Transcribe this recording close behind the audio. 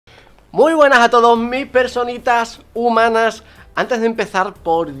Muy buenas a todos mis personitas humanas. Antes de empezar,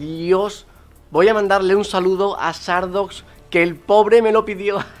 por Dios, voy a mandarle un saludo a Sardox, que el pobre me lo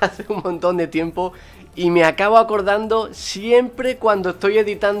pidió hace un montón de tiempo y me acabo acordando siempre cuando estoy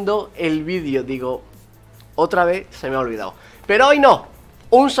editando el vídeo. Digo, otra vez se me ha olvidado. Pero hoy no.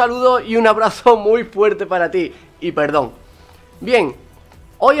 Un saludo y un abrazo muy fuerte para ti. Y perdón. Bien,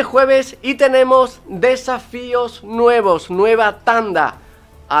 hoy es jueves y tenemos desafíos nuevos, nueva tanda.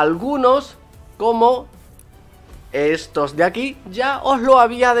 Algunos, como estos de aquí, ya os lo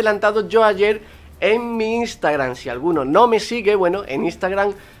había adelantado yo ayer en mi Instagram. Si alguno no me sigue, bueno, en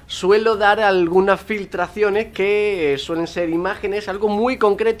Instagram suelo dar algunas filtraciones que suelen ser imágenes, algo muy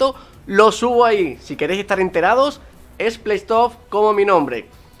concreto, lo subo ahí. Si queréis estar enterados, es Pleistov como mi nombre.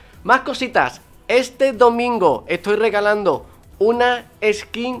 Más cositas, este domingo estoy regalando una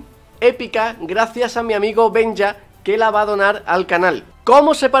skin épica gracias a mi amigo Benja, que la va a donar al canal.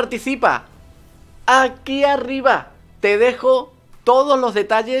 ¿Cómo se participa? Aquí arriba te dejo todos los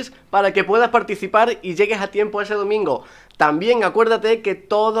detalles para que puedas participar y llegues a tiempo ese domingo. También acuérdate que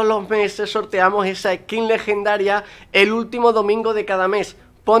todos los meses sorteamos esa skin legendaria el último domingo de cada mes.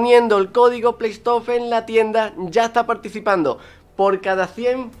 Poniendo el código Pleistov en la tienda ya está participando. Por cada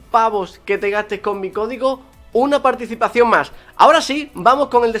 100 pavos que te gastes con mi código, una participación más. Ahora sí, vamos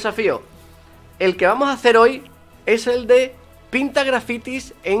con el desafío. El que vamos a hacer hoy es el de Pinta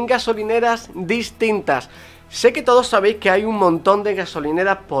Grafitis en gasolineras distintas. Sé que todos sabéis que hay un montón de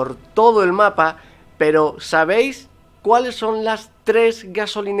gasolineras por todo el mapa, pero ¿sabéis cuáles son las 3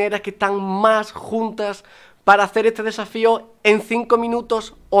 gasolineras que están más juntas para hacer este desafío en 5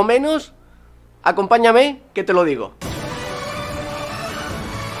 minutos o menos? Acompáñame que te lo digo.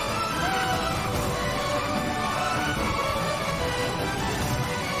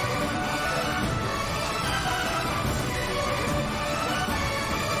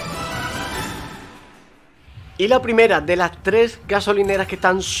 Y la primera de las 3 gasolineras que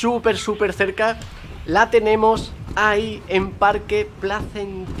están súper cerca la tenemos ahí en Parque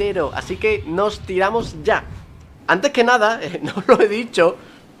Placentero. Así que nos tiramos ya. Antes que nada, no lo he dicho,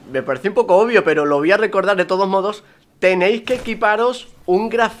 me parece un poco obvio, pero lo voy a recordar de todos modos. Tenéis que equiparos un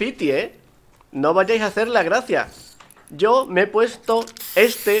graffiti, no vayáis a hacer la gracia. Yo me he puesto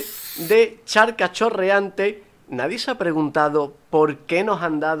este de charca chorreante. Nadie se ha preguntado por qué nos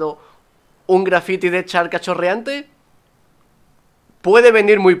han dado un graffiti de charca chorreante. Puede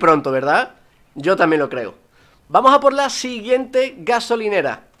venir muy pronto, ¿verdad? Yo también lo creo. Vamos a por la siguiente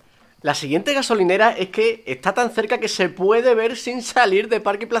gasolinera. La siguiente gasolinera es que está tan cerca que se puede ver sin salir de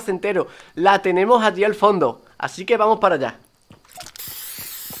Parque Placentero. La tenemos allí al fondo, así que vamos para allá.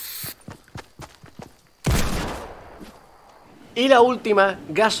 Y la última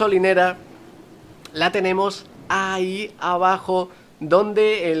gasolinera la tenemos ahí abajo,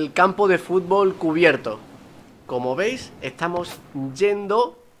 donde el campo de fútbol cubierto. Como veis, estamos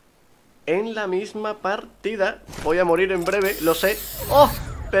yendo en la misma partida. Voy a morir en breve, lo sé. ¡Oh!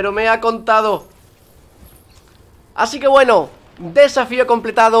 Pero me ha contado. Así que bueno, desafío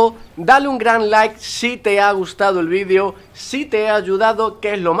completado. Dale un gran like si te ha gustado el vídeo, si te ha ayudado,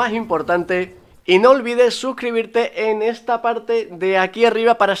 que es lo más importante. Y no olvides suscribirte en esta parte de aquí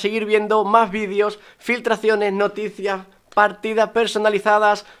arriba para seguir viendo más vídeos, filtraciones, noticias, partidas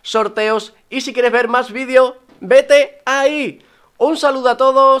personalizadas, sorteos. Y si quieres ver más vídeos, vete ahí. Un saludo a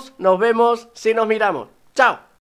todos, nos vemos si nos miramos. Chao.